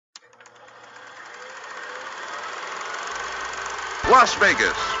Las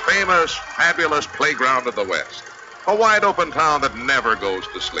Vegas, famous, fabulous playground of the West. A wide-open town that never goes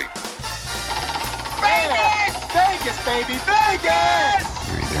to sleep. Vegas! Vegas, baby, Vegas!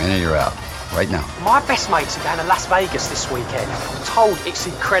 You're either in or you're out. Right now. My best mates are down to Las Vegas this weekend. I'm told it's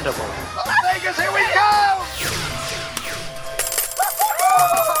incredible. Vegas, here we go!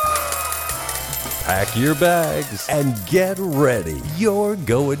 Pack your bags and get ready. You're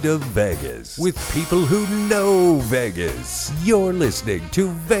going to Vegas with people who know Vegas. You're listening to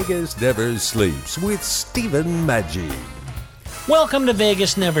Vegas Never Sleeps with Stephen Maggi. Welcome to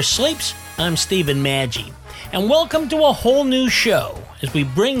Vegas Never Sleeps. I'm Stephen Maggi. And welcome to a whole new show as we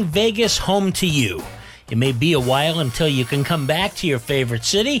bring Vegas home to you. It may be a while until you can come back to your favorite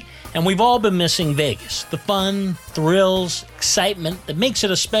city, and we've all been missing Vegas. The fun, thrills, excitement that makes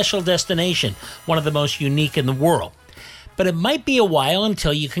it a special destination, one of the most unique in the world. But it might be a while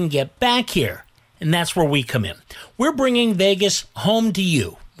until you can get back here, and that's where we come in. We're bringing Vegas home to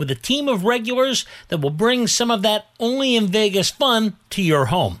you with a team of regulars that will bring some of that only in Vegas fun to your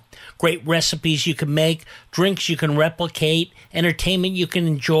home. Great recipes you can make, drinks you can replicate, entertainment you can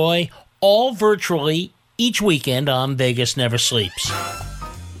enjoy, all virtually each weekend on Vegas Never Sleeps.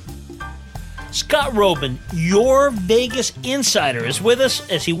 Scott Roeben, your Vegas insider, is with us,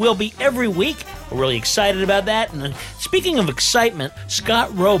 as he will be every week. We're really excited about that. And speaking of excitement,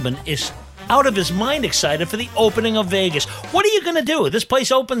 Scott Roeben is out of his mind excited for the opening of Vegas. What are you going to do? This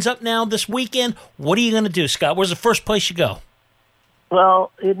place opens up now this weekend. What are you going to do, Scott? Where's the first place you go?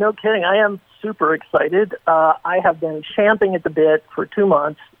 Well, no kidding. I am super excited. I have been champing at the bit for 2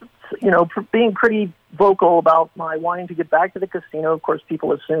 months, being pretty vocal about my wanting to get back to the casino. Of course,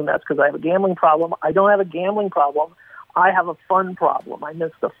 people assume that's because I have a gambling problem. I don't have a gambling problem. I have a fun problem. I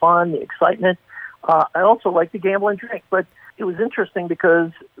miss the fun, the excitement. I also like to gamble and drink. But it was interesting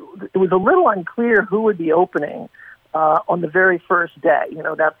because it was a little unclear who would be opening on the very first day,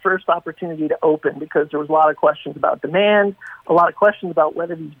 that first opportunity to open, because there was a lot of questions about demand, a lot of questions about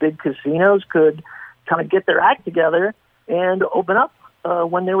whether these big casinos could kind of get their act together and open up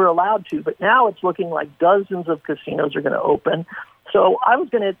when they were allowed to. But now it's looking like dozens of casinos are going to open. So I was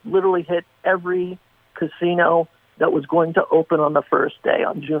going to literally hit every casino that was going to open on the first day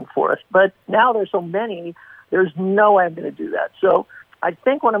on June 4th. But now there's so many, there's no way I'm going to do that. So I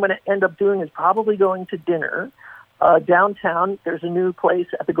think what I'm going to end up doing is probably going to dinner. Downtown, there's a new place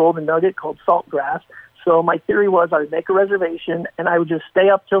at the Golden Nugget called Saltgrass. So my theory was I would make a reservation and I would just stay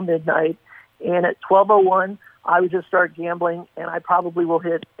up till midnight. And at 12:01, I would just start gambling, and I probably will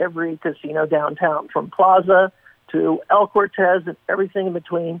hit every casino downtown, from Plaza to El Cortez and everything in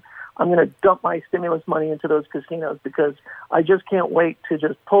between. I'm going to dump my stimulus money into those casinos because I just can't wait to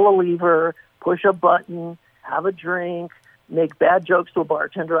just pull a lever, push a button, have a drink, make bad jokes to a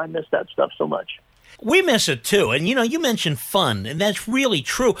bartender. I miss that stuff so much. We miss it too. And, you mentioned fun, and that's really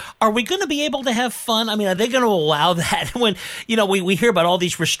true. Are we going to be able to have fun? I mean, are they going to allow that when, we hear about all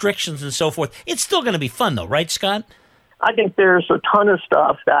these restrictions and so forth? It's still going to be fun, though, right, Scott? I think there's a ton of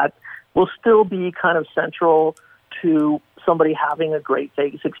stuff that will still be kind of central to somebody having a great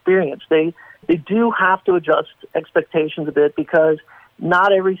Vegas experience. They do have to adjust expectations a bit because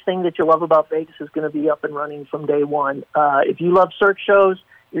not everything that you love about Vegas is going to be up and running from day one. If you love cirque shows,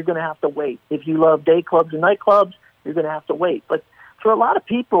 you're going to have to wait. If you love day clubs and nightclubs, you're going to have to wait. But for a lot of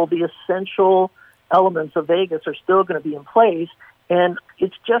people, the essential elements of Vegas are still going to be in place, and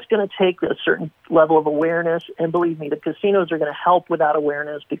it's just going to take a certain level of awareness. And believe me, the casinos are going to help with that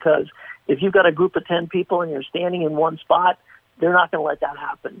awareness, because if you've got a group of 10 people and you're standing in one spot, they're not going to let that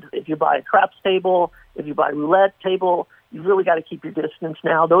happen. If you buy a craps table, if you buy a roulette table, you've really got to keep your distance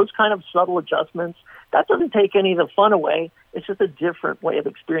now. Those kind of subtle adjustments, that doesn't take any of the fun away. It's just a different way of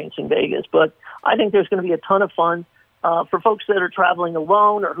experiencing Vegas. But I think there's going to be a ton of fun. For folks that are traveling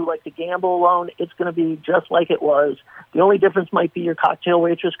alone or who like to gamble alone, it's going to be just like it was. The only difference might be your cocktail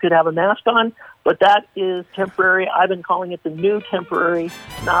waitress could have a mask on, but that is temporary. I've been calling it the new temporary,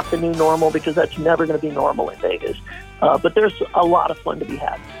 not the new normal, because that's never going to be normal in Vegas. But there's a lot of fun to be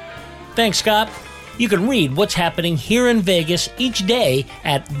had. Thanks, Scott. You can read what's happening here in Vegas each day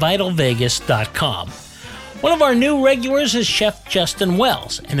at vitalvegas.com. One of our new regulars is Chef Justin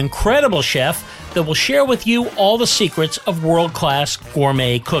Wells, an incredible chef that will share with you all the secrets of world-class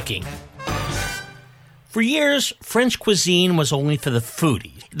gourmet cooking. For years, French cuisine was only for the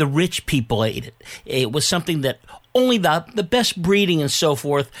foodies. The rich people ate it. It was something that only the best breeding and so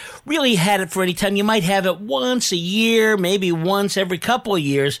forth really had it for any time. You might have it once a year, maybe once every couple of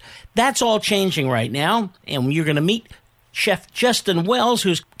years. That's all changing right now, and you're going to meet Chef Justin Wells,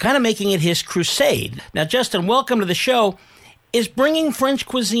 who's kind of making it his crusade. Now, Justin, welcome to the show. Is bringing French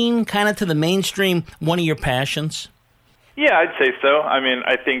cuisine kind of to the mainstream one of your passions? Yeah, I'd say so. I mean,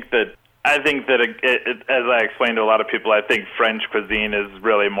 I think that as I explained to a lot of people, I think French cuisine is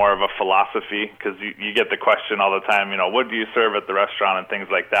really more of a philosophy, because you get the question all the time, what do you serve at the restaurant and things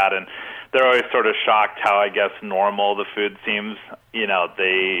like that, and they're always sort of shocked how, I guess, normal the food seems.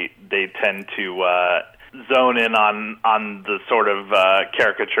 They tend to zone in on the sort of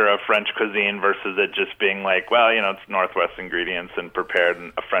caricature of French cuisine versus it just being like, well, it's Northwest ingredients and prepared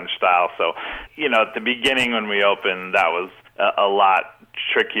in a French style. So, at the beginning when we opened, that was a lot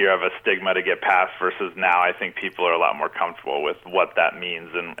trickier of a stigma to get past versus now I think people are a lot more comfortable with what that means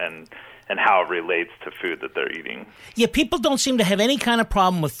and how it relates to food that they're eating. Yeah, people don't seem to have any kind of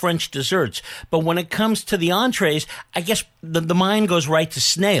problem with French desserts, but when it comes to the entrees, I guess the mind goes right to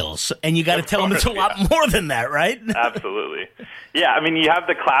snails, and you got to tell them it's a lot more than that, right? Absolutely. Yeah, I mean, you have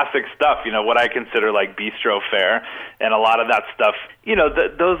the classic stuff, what I consider like bistro fare, and a lot of that stuff,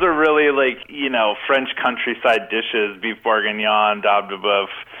 those are really like, French countryside dishes, beef bourguignon, daube de boeuf,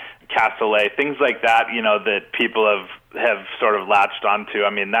 cassoulet, things like that, that people have sort of latched onto. I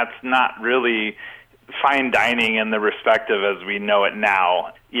mean, that's not really fine dining in the respect of as we know it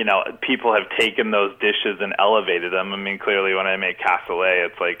now. People have taken those dishes and elevated them. I mean, clearly when I make cassoulet,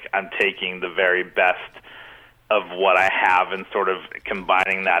 it's like I'm taking the very best of what I have and sort of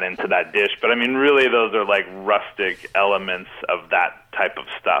combining that into that dish. But I mean, really those are like rustic elements of that type of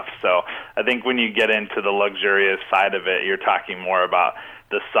stuff. So I think when you get into the luxurious side of it, you're talking more about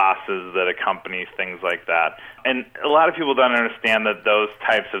the sauces that accompany things like that. And a lot of people don't understand that those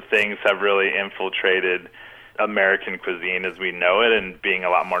types of things have really infiltrated American cuisine as we know it and being a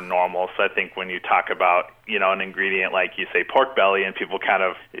lot more normal. So I think when you talk about, an ingredient like you say pork belly and people kind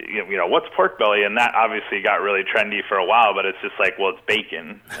of, what's pork belly? And that obviously got really trendy for a while, but it's just like, well, it's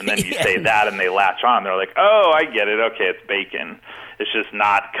bacon. And then you say that and they latch on. They're like, oh, I get it. Okay, it's bacon. It's just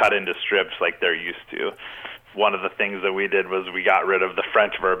not cut into strips like they're used to. One of the things that we did was we got rid of the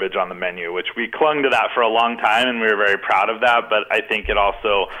French verbiage on the menu, which we clung to that for a long time, and we were very proud of that. But I think it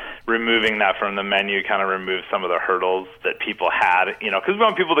also, removing that from the menu kind of removed some of the hurdles that people had, because we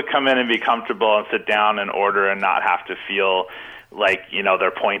want people to come in and be comfortable and sit down and order and not have to feel like,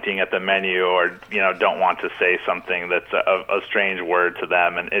 they're pointing at the menu or, don't want to say something that's a strange word to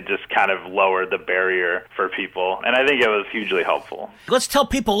them. And it just kind of lowered the barrier for people. And I think it was hugely helpful. Let's tell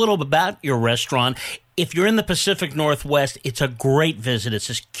people a little bit about your restaurant. If you're in the Pacific Northwest, it's a great visit. It's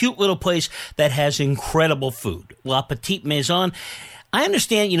this cute little place that has incredible food. La Petite Maison. I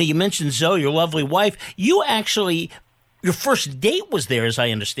understand, you mentioned Zoe, your lovely wife. You actually, your first date was there, as I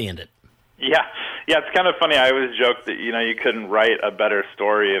understand it. Yeah, it's kind of funny. I always joke that, you couldn't write a better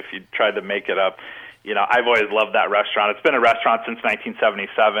story if you tried to make it up. I've always loved that restaurant. It's been a restaurant since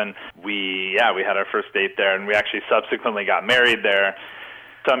 1977. We had our first date there, and we actually subsequently got married there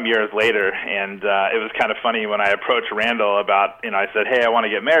some years later. And it was kind of funny when I approached Randall about, I said, hey, I want to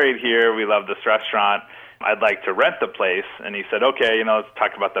get married here. We love this restaurant. I'd like to rent the place. And he said, okay, let's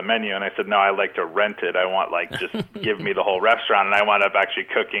talk about the menu. And I said, no, I'd like to rent it. I want, just give me the whole restaurant. And I wound up actually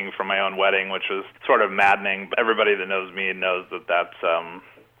cooking for my own wedding, which was sort of maddening. But everybody that knows me knows that that's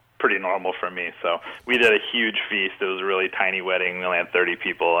pretty normal for me. So we did a huge feast. It was a really tiny wedding. We only had 30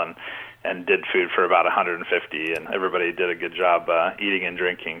 people and did food for about 150. And everybody did a good job eating and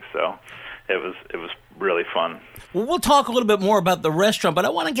drinking. So it was really fun. Well, we'll talk a little bit more about the restaurant, but I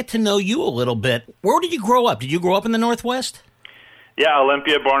want to get to know you a little bit. Where did you grow up? Did you grow up in the Northwest? Yeah,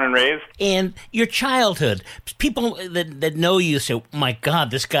 Olympia, born and raised. And your childhood, people that know you say, oh my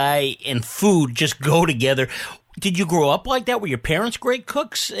God, this guy and food just go together. Did you grow up like that? Were your parents great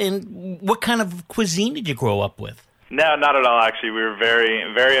cooks? And what kind of cuisine did you grow up with? No, not at all, actually. We were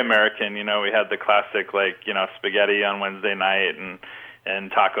very, very American. We had the classic, spaghetti on Wednesday night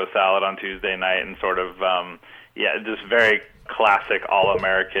and taco salad on Tuesday night and sort of, just very classic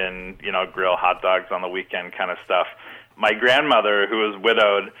all-American, grill hot dogs on the weekend kind of stuff. My grandmother, who was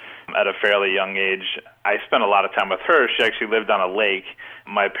widowed at a fairly young age, I spent a lot of time with her. She actually lived on a lake.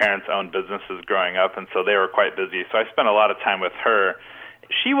 My parents owned businesses growing up, and so they were quite busy. So I spent a lot of time with her.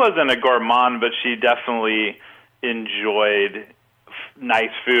 She wasn't a gourmand, but she definitely enjoyed nice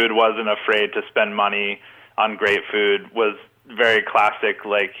food, wasn't afraid to spend money on great food, was very classic,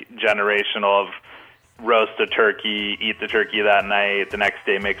 generational of roast a turkey, eat the turkey that night, the next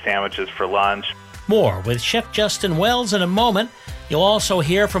day make sandwiches for lunch. More with Chef Justin Wells in a moment. You'll also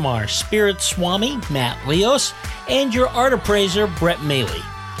hear from our spirit swami, Matt Leos, and your art appraiser, Brett Maley.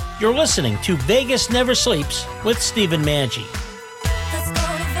 You're listening to Vegas Never Sleeps with Stephen Maggi. Let's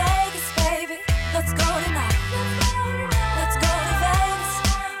go to Vegas, baby. Let's go tonight. Let's go to Vegas.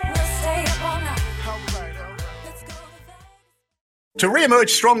 We'll stay up all night. Let's go to Vegas. To reemerge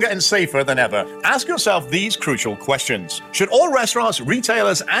stronger and safer than ever, ask yourself these crucial questions. Should all restaurants,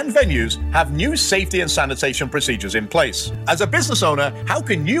 retailers, and venues have new safety and sanitation procedures in place? As a business owner, how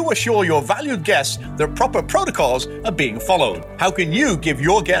can you assure your valued guests that proper protocols are being followed? How can you give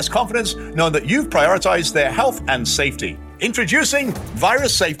your guests confidence knowing that you've prioritized their health and safety? Introducing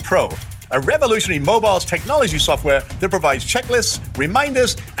VirusSafe Pro, a revolutionary mobile technology software that provides checklists,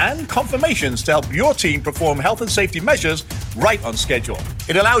 reminders, and confirmations to help your team perform health and safety measures right on schedule.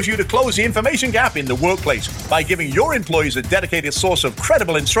 It allows you to close the information gap in the workplace by giving your employees a dedicated source of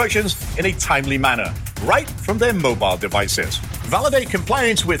credible instructions in a timely manner, right from their mobile devices. Validate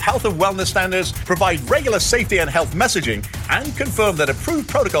compliance with health and wellness standards, provide regular safety and health messaging, and confirm that approved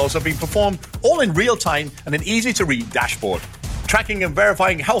protocols have been performed all in real time and an easy-to-read dashboard. Tracking and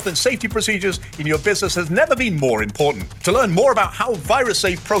verifying health and safety procedures in your business has never been more important. To learn more about how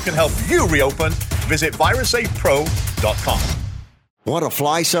VirusSafe Pro can help you reopen, visit virussafepro.com. Want to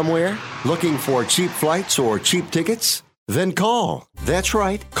fly somewhere? Looking for cheap flights or cheap tickets? Then call. That's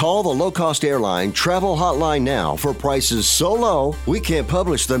right. Call the low-cost airline travel hotline now for prices so low we can't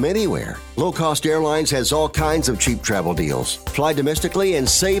publish them anywhere. Low Cost Airlines has all kinds of cheap travel deals. Fly domestically and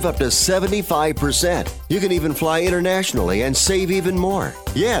save up to 75%. You can even fly internationally and save even more.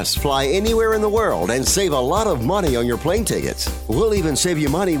 Yes, fly anywhere in the world and save a lot of money on your plane tickets. We'll even save you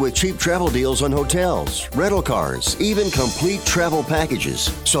money with cheap travel deals on hotels, rental cars, even complete travel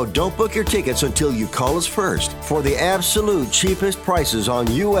packages. So don't book your tickets until you call us first for the absolute cheapest prices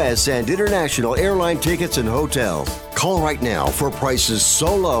on U.S. and international airline tickets and hotels. Call right now for prices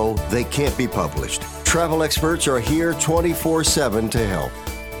so low they can't be published. Travel experts are here 24/7 to help.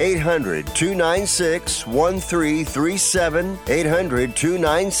 800-296-1337.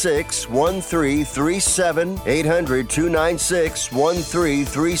 800-296-1337.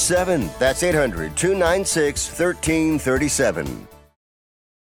 800-296-1337. That's 800-296-1337.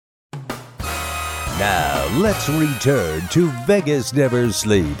 Now, let's return to Vegas Never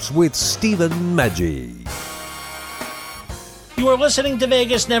Sleeps with Stephen Maggi. You are listening to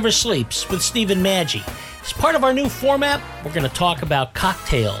Vegas Never Sleeps with Stephen Maggi. As part of our new format, we're going to talk about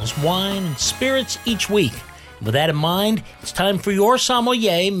cocktails, wine, and spirits each week. With that in mind, it's time for your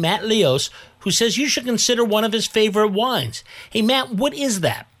sommelier, Matt Leos, who says you should consider one of his favorite wines. Hey, Matt, what is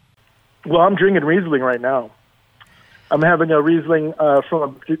that? Well, I'm drinking Riesling right now. I'm having a Riesling from a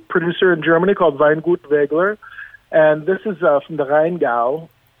producer in Germany called Weingut Wegler, and this is from the Rheingau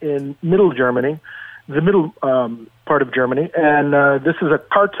in middle Germany, the middle part of Germany, and this is a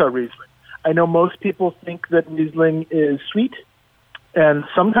Karta Riesling. I know most people think that Riesling is sweet, and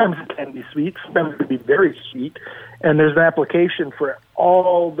sometimes it can be sweet, sometimes it can be very sweet, and there's an application for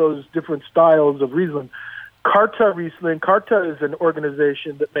all those different styles of Riesling. Karta Riesling, Karta is an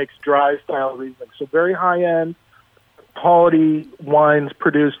organization that makes dry-style Riesling, so very high-end, quality wines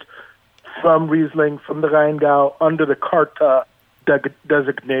produced from Riesling, from the Rheingau, under the Karta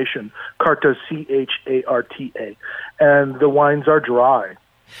designation, Karta, C-H-A-R-T-A, and the wines are dry.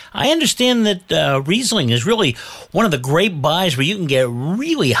 I understand that Riesling is really one of the great buys where you can get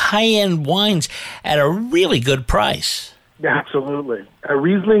really high-end wines at a really good price. Absolutely.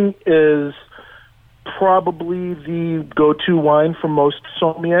 Riesling is probably the go-to wine for most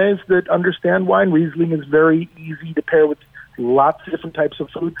sommeliers that understand wine. Riesling is very easy to pair with lots of different types of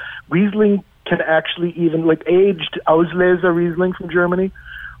food. Riesling can actually even, like aged Auslese Riesling from Germany,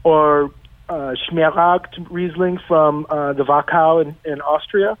 or Schmeragd Riesling from the Wachau in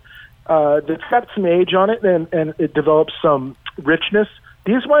Austria. That's got some age on it, and it develops some richness.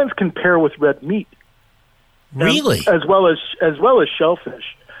 These wines can pair with red meat, really, as well as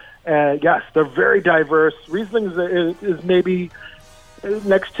shellfish. Yes, they're very diverse. Riesling is maybe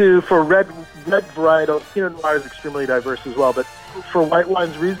next to, for red varietals, Pinot Noir is extremely diverse as well. But for white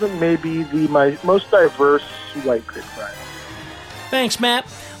wines, Riesling may be my most diverse white grape variety. Thanks, Matt.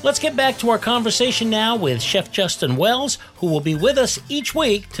 Let's get back to our conversation now with Chef Justin Wells, who will be with us each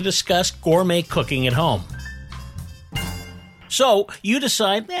week to discuss gourmet cooking at home. So, you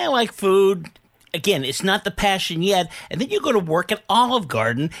decide, I like food. Again, it's not the passion yet. And then you go to work at Olive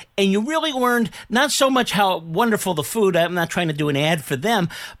Garden, and you really learned not so much how wonderful the food, I'm not trying to do an ad for them,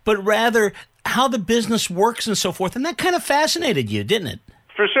 but rather how the business works and so forth. And that kind of fascinated you, didn't it?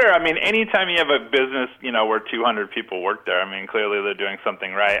 For sure. I mean, anytime you have a business, where 200 people work there, clearly they're doing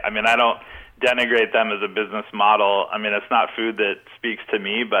something right. I don't denigrate them as a business model. It's not food that speaks to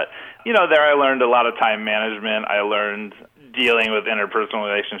me, but, there I learned a lot of time management. I learned dealing with interpersonal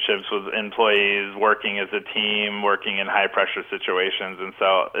relationships with employees, working as a team, working in high-pressure situations. And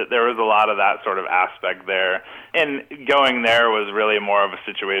so there was a lot of that sort of aspect there. And going there was really more of a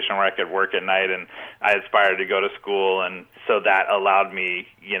situation where I could work at night, and I aspired to go to school, and so that allowed me,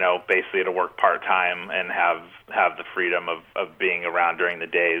 basically to work part-time and have the freedom of being around during the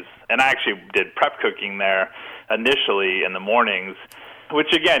days. And I actually did prep cooking there initially in the mornings,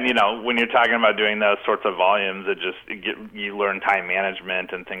 which again, when you're talking about doing those sorts of volumes, you learn time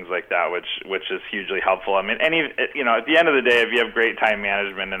management and things like that, which is hugely helpful. I mean, at the end of the day, if you have great time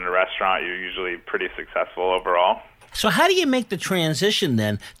management in a restaurant, you're usually pretty successful overall. So how do you make the transition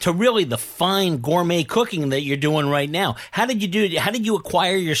then to really the fine gourmet cooking that you're doing right now? How did you do it? How did you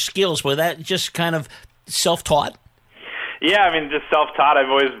acquire your skills? Was that just kind of self-taught? Yeah, I mean, just self-taught. I've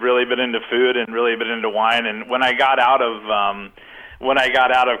always really been into food and really been into wine. And when I got out of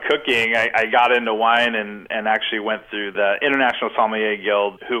cooking, I got into wine and actually went through the International Sommelier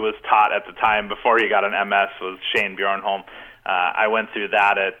Guild, who was taught at the time before he got an MS was Shane Bjornholm. I went through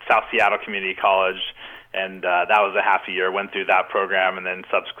that at South Seattle Community College, and that was a half a year. Went through that program, and then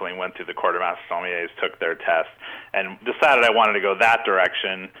subsequently went through the Quartermaster Sommeliers, took their test, and decided I wanted to go that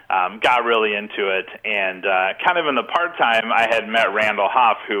direction. Got really into it, and kind of in the part-time, I had met Randall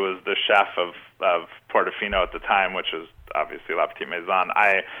Hoff, who was the chef of Portofino at the time, which is obviously La Petite Maison.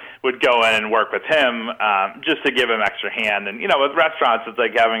 I would go in and work with him just to give him extra hand. And, with restaurants, it's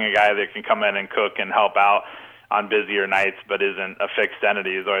like having a guy that can come in and cook and help out on busier nights but isn't a fixed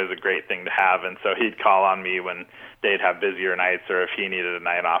entity is always a great thing to have. And so he'd call on me when they'd have busier nights or if he needed a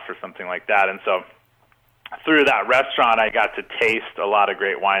night off or something like that. And so through that restaurant, I got to taste a lot of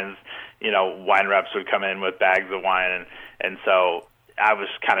great wines. Wine reps would come in with bags of wine. And so I was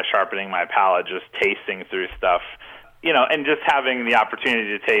kind of sharpening my palate, just tasting through stuff. And just having the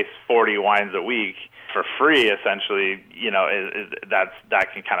opportunity to taste 40 wines a week for free, essentially,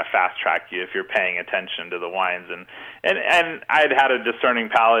 that can kind of fast track you if you're paying attention to the wines. And I'd had a discerning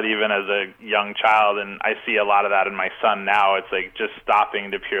palate even as a young child, and I see a lot of that in my son now. It's like just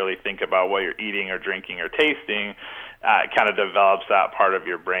stopping to purely think about what you're eating or drinking or tasting kind of develops that part of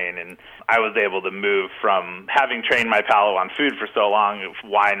your brain. And I was able to move from having trained my palate on food for so long,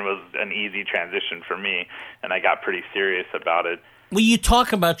 wine was an easy transition for me, and I got pretty serious about it. Well, you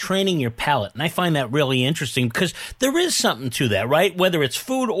talk about training your palate, and I find that really interesting because there is something to that, right? Whether it's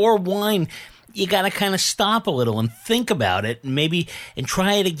food or wine, you got to kind of stop a little and think about it and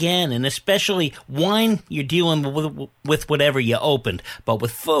try it again. And especially wine, you're dealing with whatever you opened. But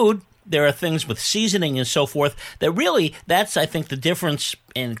with food, there are things with seasoning and so forth that really, that's, I think, the difference,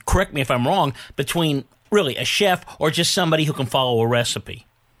 and correct me if I'm wrong, between really a chef or just somebody who can follow a recipe.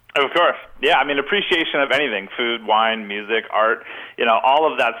 Of course. Yeah, I mean, appreciation of anything, food, wine, music, art, all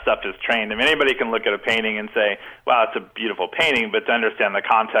of that stuff is trained. I mean, anybody can look at a painting and say, wow, it's a beautiful painting, but to understand the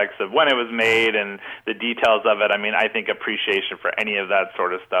context of when it was made and the details of it, I mean, I think appreciation for any of that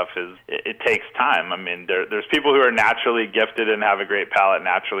sort of stuff it takes time. I mean, there's people who are naturally gifted and have a great palate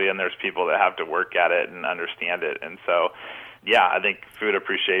naturally, and there's people that have to work at it and understand it. And so, yeah, I think food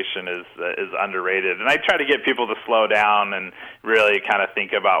appreciation is underrated. And I try to get people to slow down and really kind of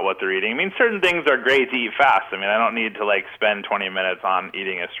think about what they're eating. I mean, certain things are great to eat fast. I mean, I don't need to, spend 20 minutes on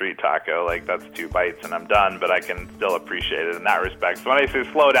eating a street taco. That's 2 bites and I'm done, but I can still appreciate it in that respect. So when I say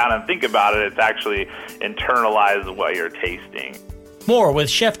slow down and think about it, it's actually internalize what you're tasting. More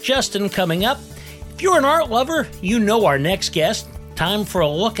with Chef Justin coming up. If you're an art lover, you know our next guest. Time for a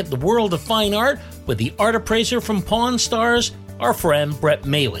look at the world of fine art with the art appraiser from Pawn Stars, our friend Brett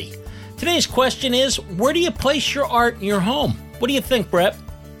Mailey. Today's question is, where do you place your art in your home? What do you think, Brett?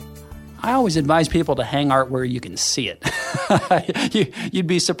 I always advise people to hang art where you can see it. You'd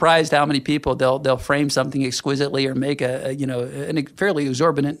be surprised how many people they'll frame something exquisitely or make a fairly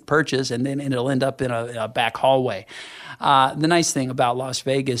exorbitant purchase, and then it'll end up in a back hallway. The nice thing about Las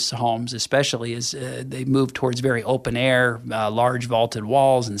Vegas homes especially is they move towards very open air, large vaulted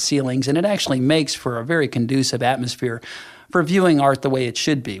walls and ceilings, and it actually makes for a very conducive atmosphere for viewing art the way it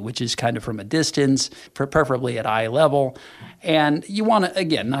should be, which is kind of from a distance, preferably at eye level. And you want to,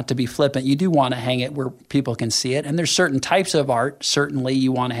 again, not to be flippant, you do want to hang it where people can see it. And there's certain types of art, certainly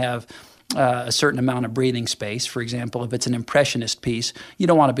you want to have a certain amount of breathing space. For example, if it's an impressionist piece, you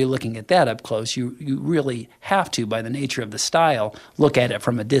don't want to be looking at that up close. You really have to, by the nature of the style, look at it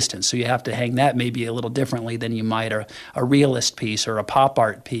from a distance. So you have to hang that maybe a little differently than you might a realist piece or a pop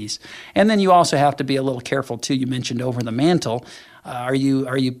art piece. And then you also have to be a little careful, too. You mentioned over the mantle. Are you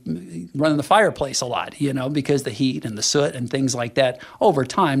running the fireplace a lot? Because the heat and the soot and things like that over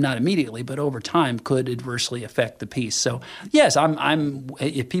time, not immediately, but over time could adversely affect the piece. So yes, I'm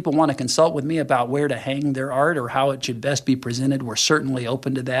if people want to consult with me about where to hang their art or how it should best be presented, we're certainly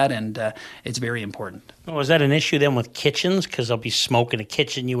open to that, and it's very important. Oh, is that an issue then with kitchens? Because there'll be smoke in a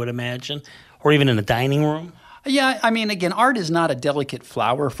kitchen, you would imagine, or even in the dining room? Yeah, I mean, again, art is not a delicate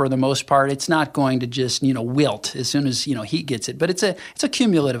flower for the most part. It's not going to just, wilt as soon as, heat gets it. But it's a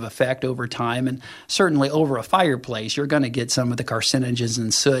cumulative effect over time. And certainly over a fireplace, you're going to get some of the carcinogens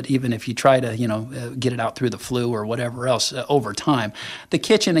and soot, even if you try to, get it out through the flue or whatever else over time. The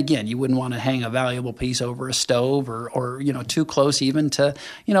kitchen, again, you wouldn't want to hang a valuable piece over a stove or too close even to,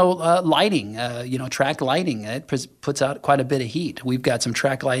 lighting, track lighting. It puts out quite a bit of heat. We've got some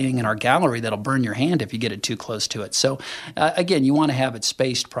track lighting in our gallery that'll burn your hand if you get it too close to it. So, again, you want to have it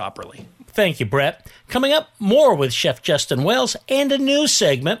spaced properly. Thank you, Brett. Coming up, more with Chef Justin Wells and a new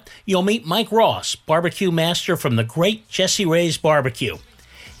segment. You'll meet Mike Ross, barbecue master from the great Jessie Rae's Barbecue.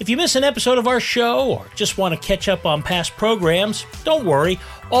 If you miss an episode of our show or just want to catch up on past programs, don't worry.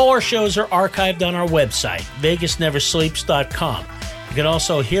 All our shows are archived on our website, vegasneversleeps.com. You can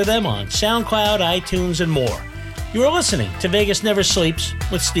also hear them on SoundCloud, iTunes, and more. You are listening to Vegas Never Sleeps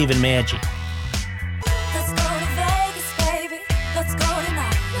with Stephen Maggi.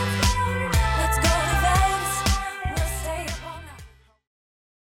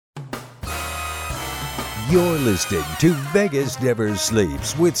 You're listening to Vegas Never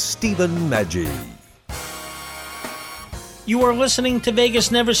Sleeps with Stephen Maggi. You are listening to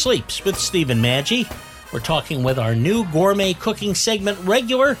Vegas Never Sleeps with Stephen Maggi. We're talking with our new gourmet cooking segment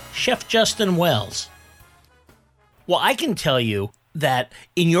regular, Chef Justin Wells. Well, I can tell you that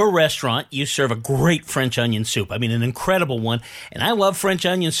in your restaurant, you serve a great French onion soup. I mean, an incredible one. And I love French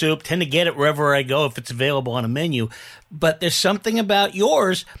onion soup, tend to get it wherever I go if it's available on a menu. But there's something about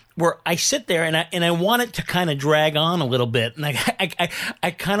yours where I sit there and I want it to kind of drag on a little bit. And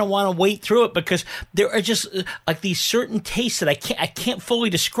I kind of want to wait through it because there are just like these certain tastes that I can't fully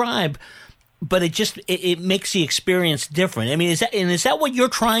describe, but it makes the experience different. I mean, is that what you're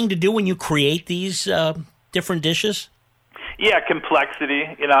trying to do when you create these different dishes? Yeah, complexity.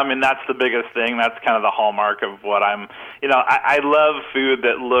 That's the biggest thing. That's kind of the hallmark of what I'm, I love food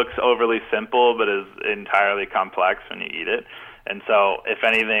that looks overly simple but is entirely complex when you eat it. And so, if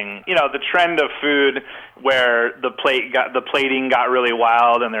anything, the trend of food where the plating got really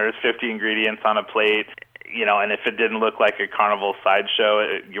wild and there's 50 ingredients on a plate, and if it didn't look like a carnival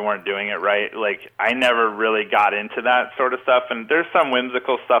sideshow, you weren't doing it right. Like, I never really got into that sort of stuff. And there's some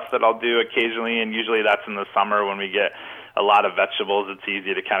whimsical stuff that I'll do occasionally, and usually that's in the summer when we get a lot of vegetables. It's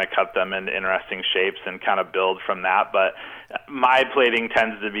easy to kind of cut them into interesting shapes and kind of build from that. But my plating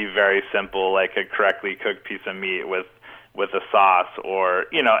tends to be very simple, like a correctly cooked piece of meat with a sauce, or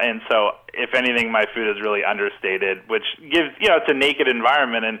and so if anything, my food is really understated, which gives it's a naked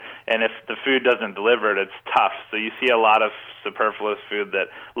environment, and if the food doesn't deliver it, it's tough. So you see a lot of superfluous food that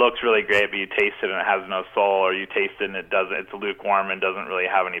looks really great, but you taste it and it has no soul, or you taste it and it's lukewarm and doesn't really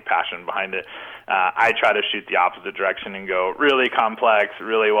have any passion behind it. I try to shoot the opposite direction and go really complex,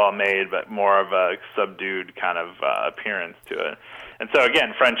 really well made, but more of a subdued kind of appearance to it. And so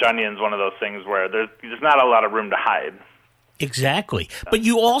again, French onion is one of those things where there's not a lot of room to hide. Exactly. But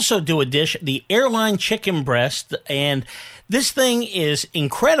you also do a dish, the airline chicken breast, and this thing is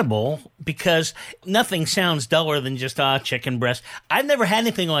incredible because nothing sounds duller than just chicken breast. I've never had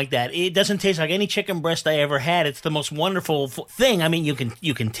anything like that. It doesn't taste like any chicken breast I ever had. It's the most wonderful thing. I mean, you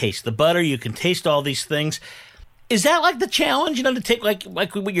can taste the butter, you can taste all these things. Is that like the challenge, to take like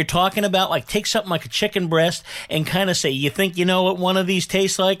what you're talking about, like take something like a chicken breast and kind of say, you think you know what one of these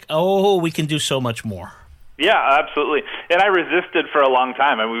tastes like? Oh, we can do so much more. Yeah, absolutely. And I resisted for a long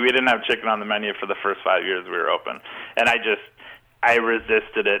time. I mean, we didn't have chicken on the menu for the first 5 years we were open. And I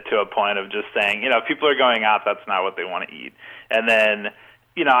resisted it to a point of just saying, if people are going out, that's not what they want to eat. And then,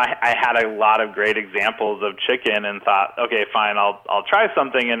 I had a lot of great examples of chicken and thought, okay, fine, I'll try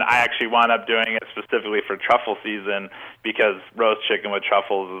something. And I actually wound up doing it specifically for truffle season because roast chicken with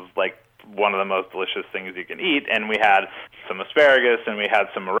truffles is like one of the most delicious things you can eat. And we had some asparagus and we had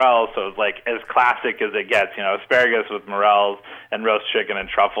some morels, so it was like as classic as it gets, asparagus with morels and roast chicken and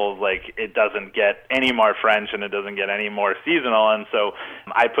truffles. Like, it doesn't get any more French and it doesn't get any more seasonal. And so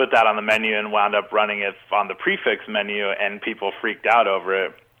I put that on the menu and wound up running it on the prefix menu, and people freaked out over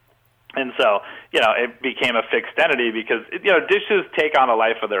it. And so, it became a fixed entity because, dishes take on a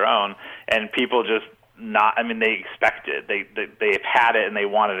life of their own, and people just they expect it. They've had it and they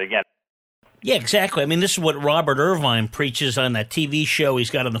want it again. Yeah, exactly. I mean, this is what Robert Irvine preaches on that TV show he's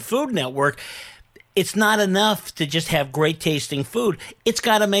got on the Food Network. it's not enough to just have great tasting food. It's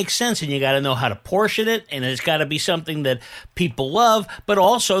got to make sense, and you got to know how to portion it, and it's got to be something that people love, but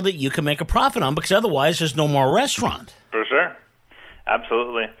also that you can make a profit on, because otherwise there's no more restaurant. For sure.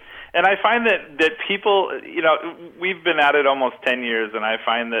 Absolutely. And I find that people, we've been at it almost 10 years, and I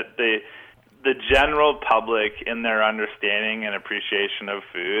find that the general public in their understanding and appreciation of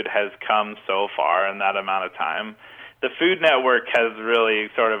food has come so far in that amount of time. The Food Network has really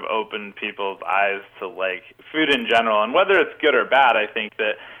sort of opened people's eyes to like food in general, and whether it's good or bad, I think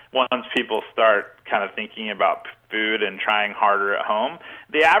that once people start kind of thinking about food and trying harder at home,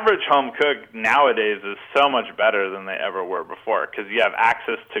 the average home cook nowadays is so much better than they ever were before because you have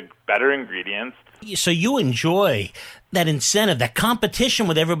access to better ingredients. So you enjoy that incentive, that competition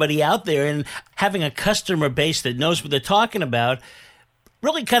with everybody out there, and having a customer base that knows what they're talking about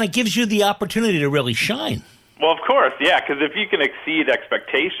really kind of gives you the opportunity to really shine. Well, of course, yeah, because if you can exceed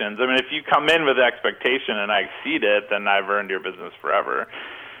expectations, I mean, if you come in with expectation and I exceed it, then I've earned your business forever.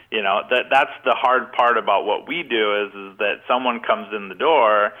 That's the hard part about what we do is that someone comes in the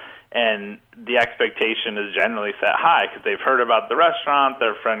door and the expectation is generally set high because they've heard about the restaurant,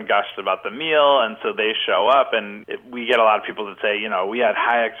 their friend gushed about the meal, and so they show up, and we get a lot of people that say, we had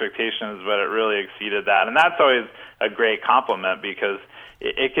high expectations, but it really exceeded that. And that's always a great compliment because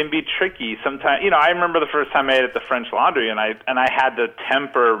it can be tricky sometimes. I remember the first time I ate at the French Laundry, and I had to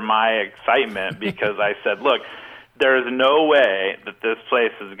temper my excitement because I said, look, there is no way that this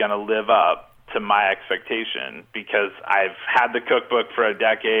place is going to live up to my expectation because I've had the cookbook for a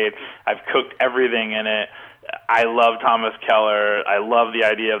decade. I've cooked everything in it. I love Thomas Keller. I love the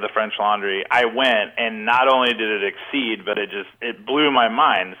idea of the French Laundry. I went, and not only did it exceed, but it blew my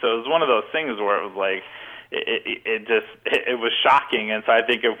mind. So it was one of those things where it was like, it was shocking. And so I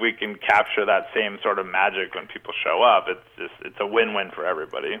think if we can capture that same sort of magic when people show up, it's a win-win for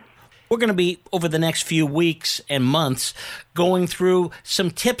everybody. We're going to be, over the next few weeks and months, going through some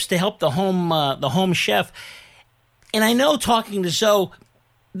tips to help the home chef. And I know, talking to Zoe,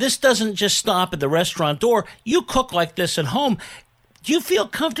 this doesn't just stop at the restaurant door. You cook like this at home. Do you feel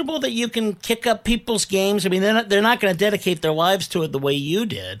comfortable that you can kick up people's games? I mean, they're not going to dedicate their lives to it the way you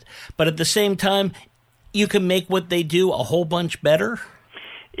did, but at the same time, you can make what they do a whole bunch better?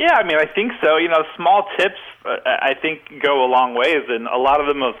 Yeah, I mean, I think so. Small tips, I think, go a long ways. And a lot of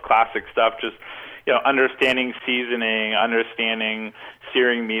the most classic stuff, just, understanding seasoning, understanding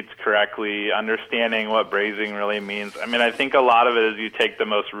searing meats correctly, understanding what braising really means. I mean, I think a lot of it is you take the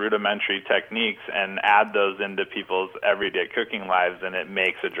most rudimentary techniques and add those into people's everyday cooking lives, and it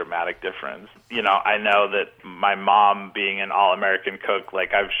makes a dramatic difference. I know that my mom, being an all-American cook,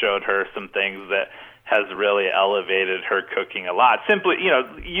 like I've showed her some things that has really elevated her cooking a lot. Simply,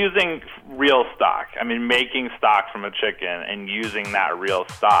 using real stock. I mean, making stock from a chicken and using that real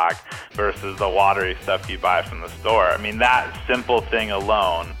stock versus the watery stuff you buy from the store. I mean, that simple thing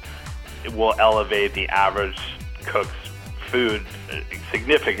alone will elevate the average cook's food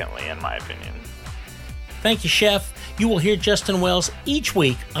significantly, in my opinion. Thank you, Chef. You will hear Justin Wells each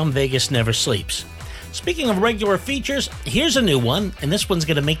week on Vegas Never Sleeps. Speaking of regular features, here's a new one, and this one's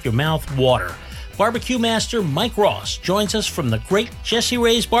going to make your mouth water. Barbecue master Mike Ross joins us from the great Jessie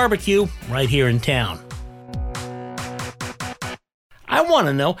Rae's Barbecue right here in town. I want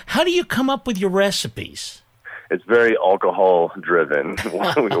to know, how do you come up with your recipes? It's very alcohol-driven.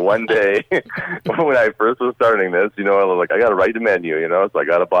 One day, when I first was starting this, I was like, I got to write the menu, so I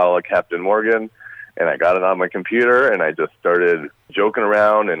got a bottle of Captain Morgan, and I got it on my computer, and I just started joking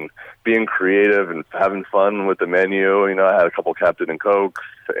around and being creative and having fun with the menu. I had a couple Captain and Cokes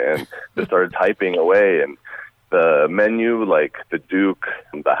and just started typing away. And the menu, like the Duke,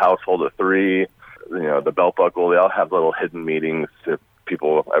 the Household of Three, the Belt Buckle, they all have little hidden meanings if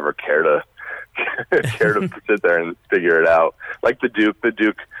people ever care to sit there and figure it out. Like the Duke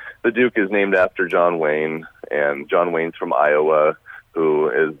is named after John Wayne, and John Wayne's from Iowa, who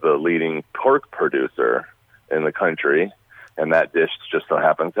is the leading pork producer in the country, and that dish just so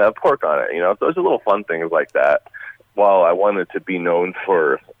happens to have pork on it. So there's a little fun things like that. While I wanted to be known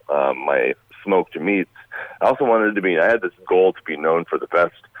for my smoked meats, I also wanted to I had this goal to be known for the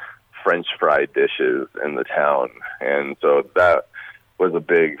best French fried dishes in the town, and so that was a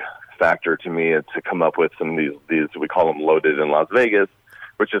big factor to me to come up with some of these we call them loaded in Las Vegas,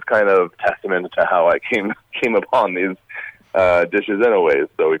 which is kind of testament to how I came upon these dishes in a way.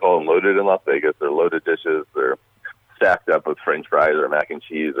 So we call them loaded in Las Vegas. They're loaded dishes. They're stacked up with French fries or mac and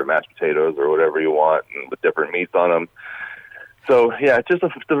cheese or mashed potatoes or whatever you want, and with different meats on them. So yeah, it's just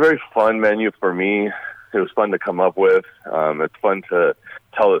a very fun menu for me. It was fun to come up with. It's fun to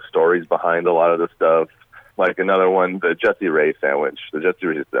tell the stories behind a lot of the stuff. Like another one, the Jessie Ray sandwich. The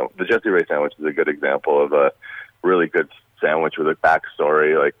Jessie Ray sandwich is a good example of a really good sandwich with a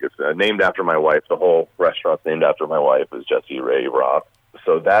backstory. Like it's named after my wife. The whole restaurant's named after my wife. Is Jessie Ray Roth.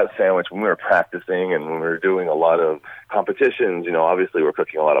 So that sandwich, when we were practicing and when we were doing a lot of competitions, obviously we're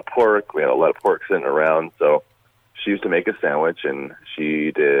cooking a lot of pork. We had a lot of pork sitting around. So she used to make a sandwich, and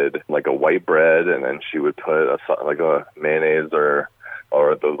she did like a white bread, and then she would put a mayonnaise or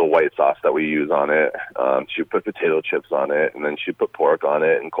the white sauce that we use on it. She would put potato chips on it, and then she'd put pork on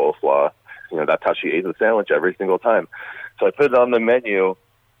it and coleslaw. That's how she ate the sandwich every single time. So I put it on the menu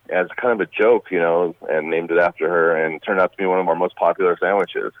as kind of a joke, and named it after her, and it turned out to be one of our most popular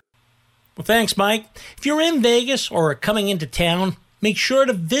sandwiches. Well, thanks, Mike. If you're in Vegas or coming into town, make sure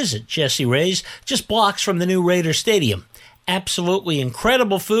to visit Jessie Ray's, just blocks from the new Raider Stadium. Absolutely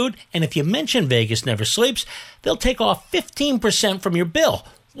incredible food, and if you mention Vegas Never Sleeps, they'll take off 15% from your bill.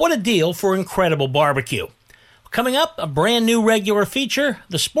 What a deal for incredible barbecue. Coming up, a brand new regular feature,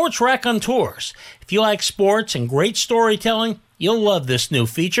 the Sports Raconteurs. If you like sports and great storytelling, you'll love this new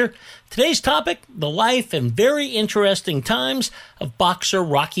feature. Today's topic, the life and very interesting times of boxer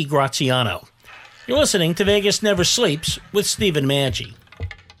Rocky Graziano. You're listening to Vegas Never Sleeps with Stephen Maggi.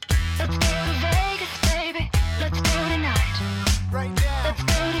 Let's go to Vegas, baby. Let's go tonight. Right now. Let's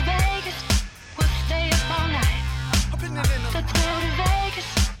go to Vegas. We'll stay up all night. Let's go to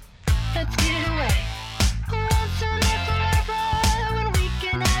Vegas. Let's get away. Once and forever when we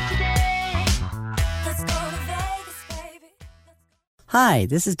can have today. Let's go to Vegas, baby. Hi,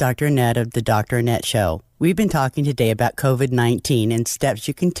 this is Dr. Annette of The Dr. Annette Show. We've been talking today about COVID-19 and steps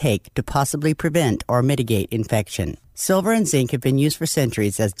you can take to possibly prevent or mitigate infection. Silver and zinc have been used for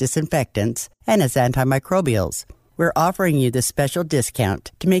centuries as disinfectants and as antimicrobials. We're offering you this special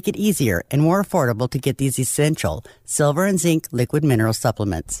discount to make it easier and more affordable to get these essential silver and zinc liquid mineral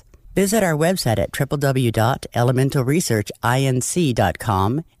supplements. Visit our website at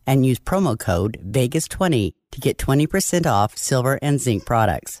www.elementalresearchinc.com and use promo code VEGAS20 to get 20% off silver and zinc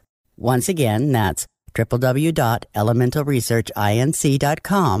products. Once again, that's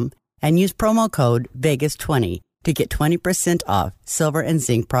www.elementalresearchinc.com and use promo code VEGAS20 to get 20% off silver and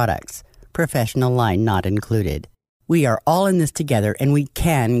zinc products. Professional line not included. We are all in this together and we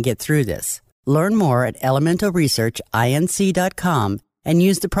can get through this. Learn more at elementalresearchinc.com and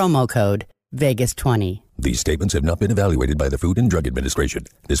use the promo code VEGAS20. These statements have not been evaluated by the Food and Drug Administration.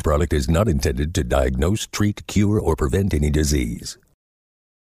 This product is not intended to diagnose, treat, cure, or prevent any disease.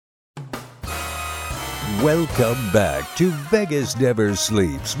 Welcome back to Vegas Never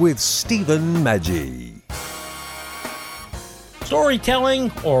Sleeps with Stephen Maggi.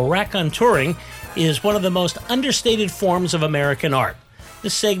 Storytelling, or raconteuring, is one of the most understated forms of American art.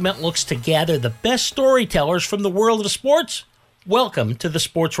 This segment looks to gather the best storytellers from the world of sports. Welcome to the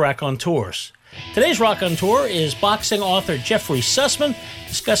Sports Raconteurs. Today's raconteur is boxing author Jeffrey Sussman,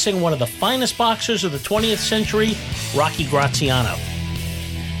 discussing one of the finest boxers of the 20th century, Rocky Graziano.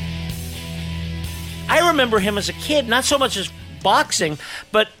 I remember him as a kid, not so much as boxing,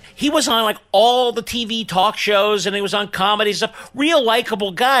 but he was on like all the TV talk shows and he was on comedy stuff. Real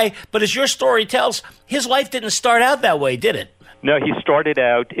likable guy, but as your story tells, his life didn't start out that way, did it? No, he started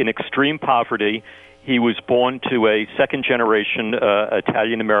out in extreme poverty. He was born to a second-generation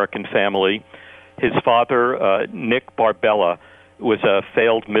Italian-American family. His father, Nick Barbella, was a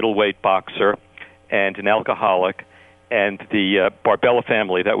failed middleweight boxer and an alcoholic. And the Barbella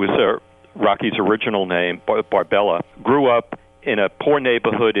family, that was Rocky's original name, Barbella, grew up in a poor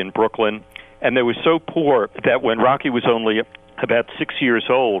neighborhood in Brooklyn. And they were so poor that when Rocky was only about 6 years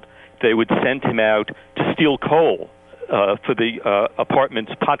old, they would send him out to steal coal for the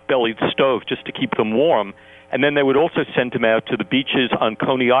apartment's pot-bellied stove just to keep them warm. And then they would also send him out to the beaches on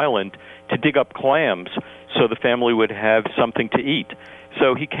Coney Island to dig up clams so the family would have something to eat.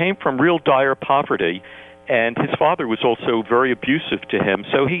 So he came from real dire poverty, and his father was also very abusive to him.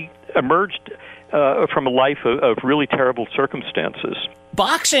 So he emerged from a life of really terrible circumstances.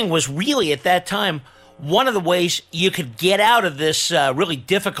 Boxing was really, at that time, one of the ways you could get out of this really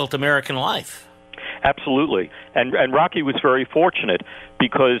difficult American life. Absolutely. And Rocky was very fortunate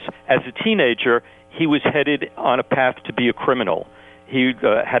because as a teenager, he was headed on a path to be a criminal. He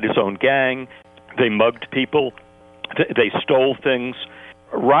had his own gang. They mugged people. They stole things.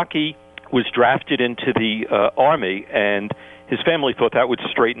 Rocky was drafted into the Army, and his family thought that would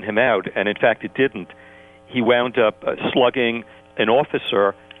straighten him out, and in fact it didn't. He wound up slugging an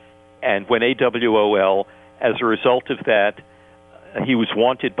officer and went AWOL. As a result of that, he was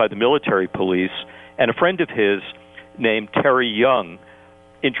wanted by the military police, and a friend of his named Terry Young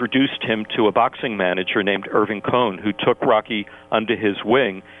introduced him to a boxing manager named Irving Cohn, who took Rocky under his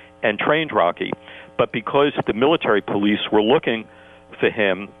wing and trained Rocky. But because the military police were looking for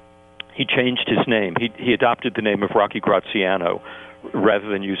him, he changed his name. He adopted the name of Rocky Graziano rather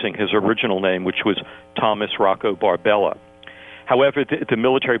than using his original name, which was Thomas Rocco Barbella. However, the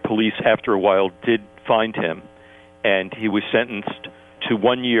military police, after a while, did find him, and he was sentenced to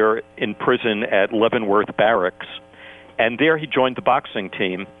 1 year in prison at Leavenworth Barracks. And there he joined the boxing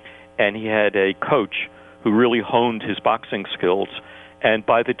team, and he had a coach who really honed his boxing skills. And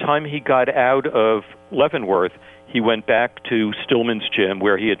by the time he got out of Leavenworth, he went back to Stillman's gym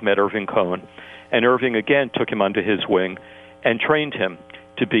where he had met Irving Cohn. And Irving again took him under his wing and trained him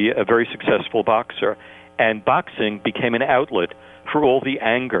to be a very successful boxer. And boxing became an outlet for all the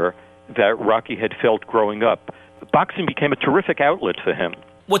anger that Rocky had felt growing up. Boxing became a terrific outlet for him.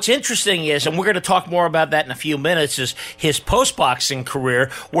 What's interesting is, and we're going to talk more about that in a few minutes, is his post-boxing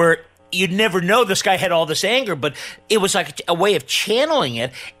career, where you'd never know this guy had all this anger, but it was like a way of channeling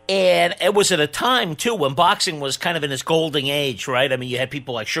it. And it was at a time, too, when boxing was kind of in its golden age, right? I mean, you had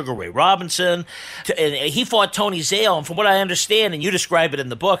people like Sugar Ray Robinson, and he fought Tony Zale. And from what I understand, and you describe it in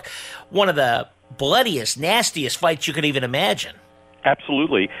the book, one of the bloodiest, nastiest fights you could even imagine.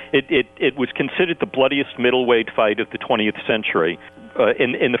 Absolutely. It was considered the bloodiest middleweight fight of the 20th century.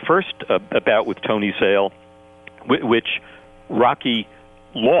 In the first bout with Tony Zale, which Rocky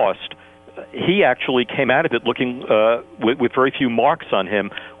lost, he actually came out of it looking with very few marks on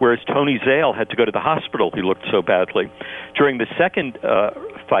him, whereas Tony Zale had to go to the hospital. He looked so badly. During the second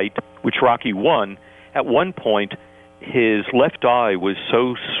fight, which Rocky won, at one point his left eye was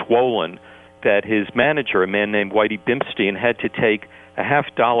so swollen that his manager, a man named Whitey Bimstein, had to take a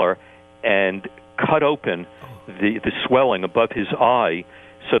 $50 and cut open the swelling above his eye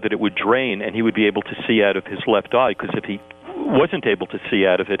so that it would drain and he would be able to see out of his left eye, because if he wasn't able to see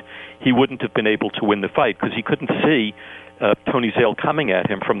out of it, he wouldn't have been able to win the fight because he couldn't see Tony Zale coming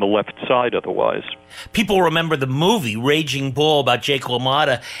at him from the left side otherwise. People remember the movie Raging Bull about Jake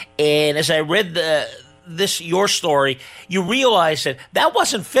LaMotta, and as I read your story, you realize that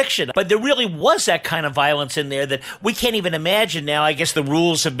wasn't fiction, but there really was that kind of violence in there that we can't even imagine now. I guess the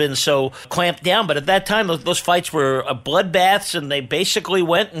rules have been so clamped down, but at that time those fights were bloodbaths, and they basically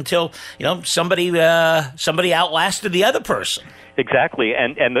went until somebody outlasted the other person. Exactly,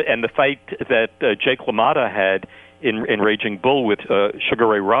 and the fight that Jake LaMotta had in Raging Bull with Sugar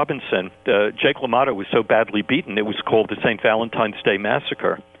Ray Robinson, Jake LaMotta was so badly beaten it was called the St. Valentine's Day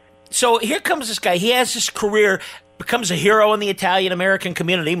Massacre. So here comes this guy. He has this career, becomes a hero in the Italian-American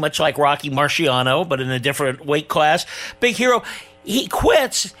community, much like Rocky Marciano, but in a different weight class. Big hero. He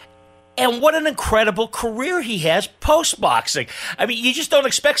quits, and what an incredible career he has post-boxing. I mean, you just don't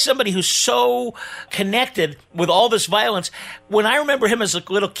expect somebody who's so connected with all this violence. When I remember him as a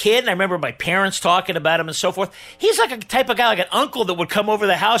little kid, and I remember my parents talking about him and so forth, he's like a type of guy, like an uncle that would come over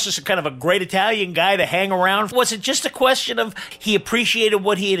the house as kind of a great Italian guy to hang around. Was it just a question of he appreciated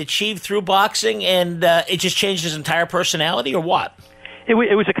what he had achieved through boxing and it just changed his entire personality, or what? It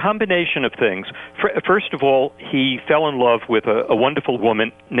was a combination of things. First of all, he fell in love with a wonderful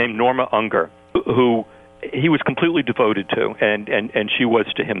woman named Norma Unger, who he was completely devoted to, and she was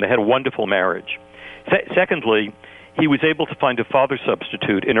to him. They had a wonderful marriage. Secondly, he was able to find a father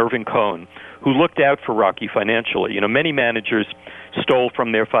substitute in Irving Cohn, who looked out for Rocky financially. Many managers stole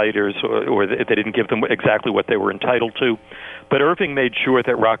from their fighters, or they didn't give them exactly what they were entitled to. But Irving made sure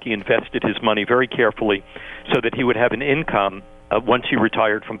that Rocky invested his money very carefully so that he would have an income once he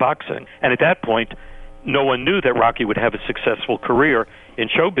retired from boxing. And at that point, no one knew that Rocky would have a successful career in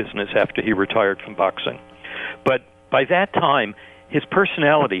show business after he retired from boxing. But by that time, his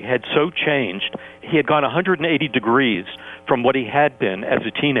personality had so changed. He had gone 180 degrees from what he had been as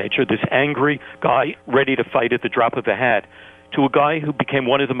a teenager, this angry guy ready to fight at the drop of a hat, to a guy who became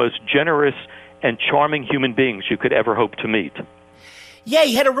one of the most generous and charming human beings you could ever hope to meet. Yeah,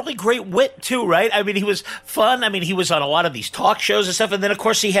 he had a really great wit, too, right? I mean, he was fun. I mean, he was on a lot of these talk shows and stuff. And then, of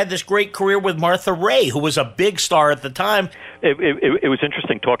course, he had this great career with Martha Raye, who was a big star at the time. It was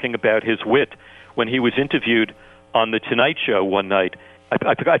interesting talking about his wit when he was interviewed on The Tonight Show one night.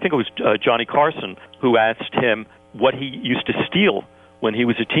 I think it was Johnny Carson who asked him what he used to steal when he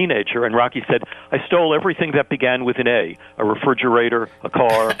was a teenager, and Rocky said, I stole everything that began with an A refrigerator, a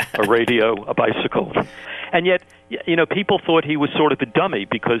car, a radio, a bicycle. And yet, people thought he was sort of a dummy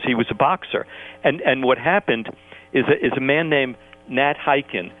because he was a boxer. And what happened is a man named Nat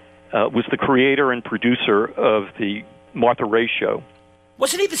Hiken was the creator and producer of the Martha Raye Show.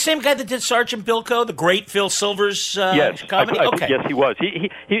 Wasn't he the same guy that did Sergeant Bilko, the great Phil Silvers yes, comedy? Okay. Yes, he was.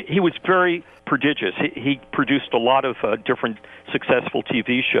 He was very prodigious. He produced a lot of different successful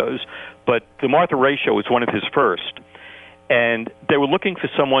TV shows, but the Martha Raye Show was one of his first. And they were looking for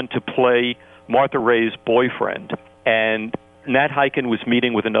someone to play Martha Ray's boyfriend. And Nat Hiken was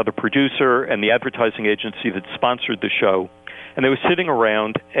meeting with another producer and the advertising agency that sponsored the show. And they were sitting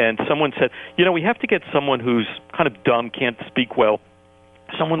around, and someone said, we have to get someone who's kind of dumb, can't speak well,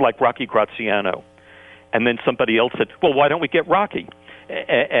 someone like Rocky Graziano. And then somebody else said, well, why don't we get Rocky?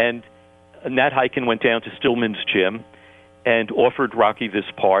 And Nat Hiken went down to Stillman's gym and offered Rocky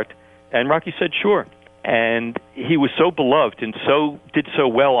this part, and Rocky said sure. And he was so beloved and did so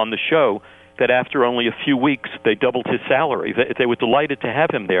well on the show that after only a few weeks, they doubled his salary. They were delighted to have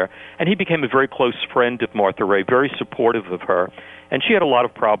him there. And he became a very close friend of Martha Ray, very supportive of her. And she had a lot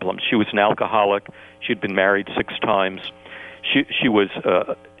of problems. She was an alcoholic. She'd been married 6 times. She was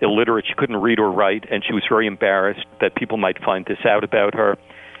illiterate. She couldn't read or write, and she was very embarrassed that people might find this out about her.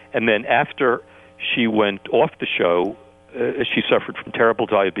 And then after she went off the show, she suffered from terrible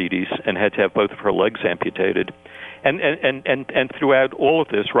diabetes and had to have both of her legs amputated. And throughout all of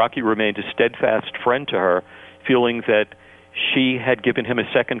this, Rocky remained a steadfast friend to her, feeling that she had given him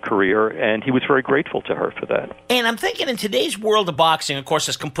a second career, and he was very grateful to her for that. And I'm thinking in today's world of boxing, of course,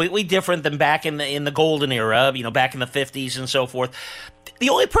 it's completely different than back in the golden era, back in the 50s and so forth. The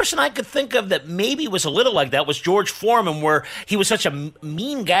only person I could think of that maybe was a little like that was George Foreman, where he was such a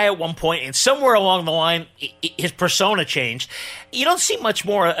mean guy at one point, and somewhere along the line, his persona changed. You don't see much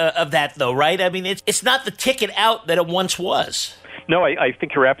more of that, though, right? I mean, it's not the ticket out that it once was. No, I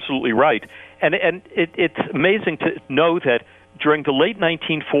think you're absolutely right. And it's amazing to know that during the late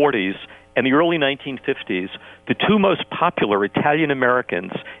 1940s and the early 1950s, the 2 most popular Italian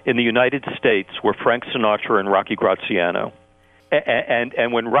Americans in the United States were Frank Sinatra and Rocky Graziano.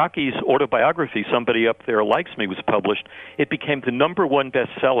 And when Rocky's autobiography, Somebody Up There Likes Me, was published, it became the #1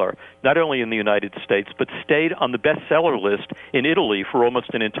 bestseller, not only in the United States, but stayed on the bestseller list in Italy for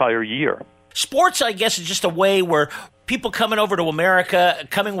almost an entire year. Sports, I guess, is just a way where people coming over to America,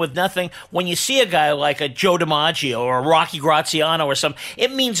 coming with nothing, when you see a guy like a Joe DiMaggio or a Rocky Graziano or something,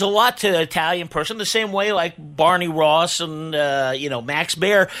 it means a lot to an Italian person, the same way like Barney Ross and, Max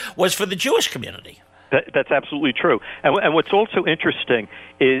Baer was for the Jewish community. That's absolutely true. And what's also interesting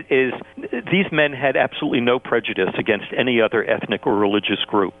is these men had absolutely no prejudice against any other ethnic or religious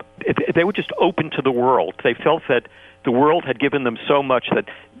group. They were just open to the world. They felt that the world had given them so much that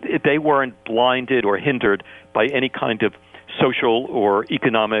they weren't blinded or hindered by any kind of social or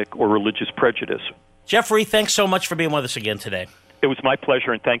economic or religious prejudice. Jeffrey, thanks so much for being with us again today. It was my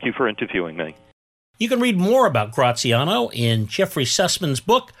pleasure, and thank you for interviewing me. You can read more about Graziano in Jeffrey Sussman's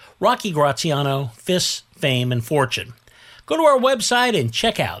book, Rocky Graziano, Fists, Fame, and Fortune. Go to our website and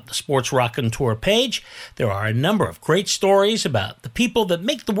check out the Sports Raconteur page. There are a number of great stories about the people that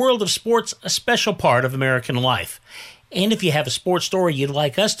make the world of sports a special part of American life. And if you have a sports story you'd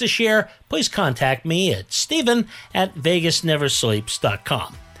like us to share, please contact me at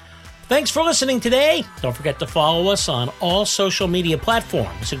Stephen@VegasNeverSleeps.com. Thanks for listening today. Don't forget to follow us on all social media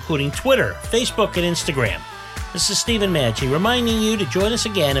platforms, including Twitter, Facebook, and Instagram. This is Stephen Maggi reminding you to join us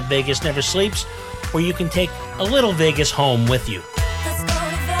again at Vegas Never Sleeps, where you can take a little Vegas home with you.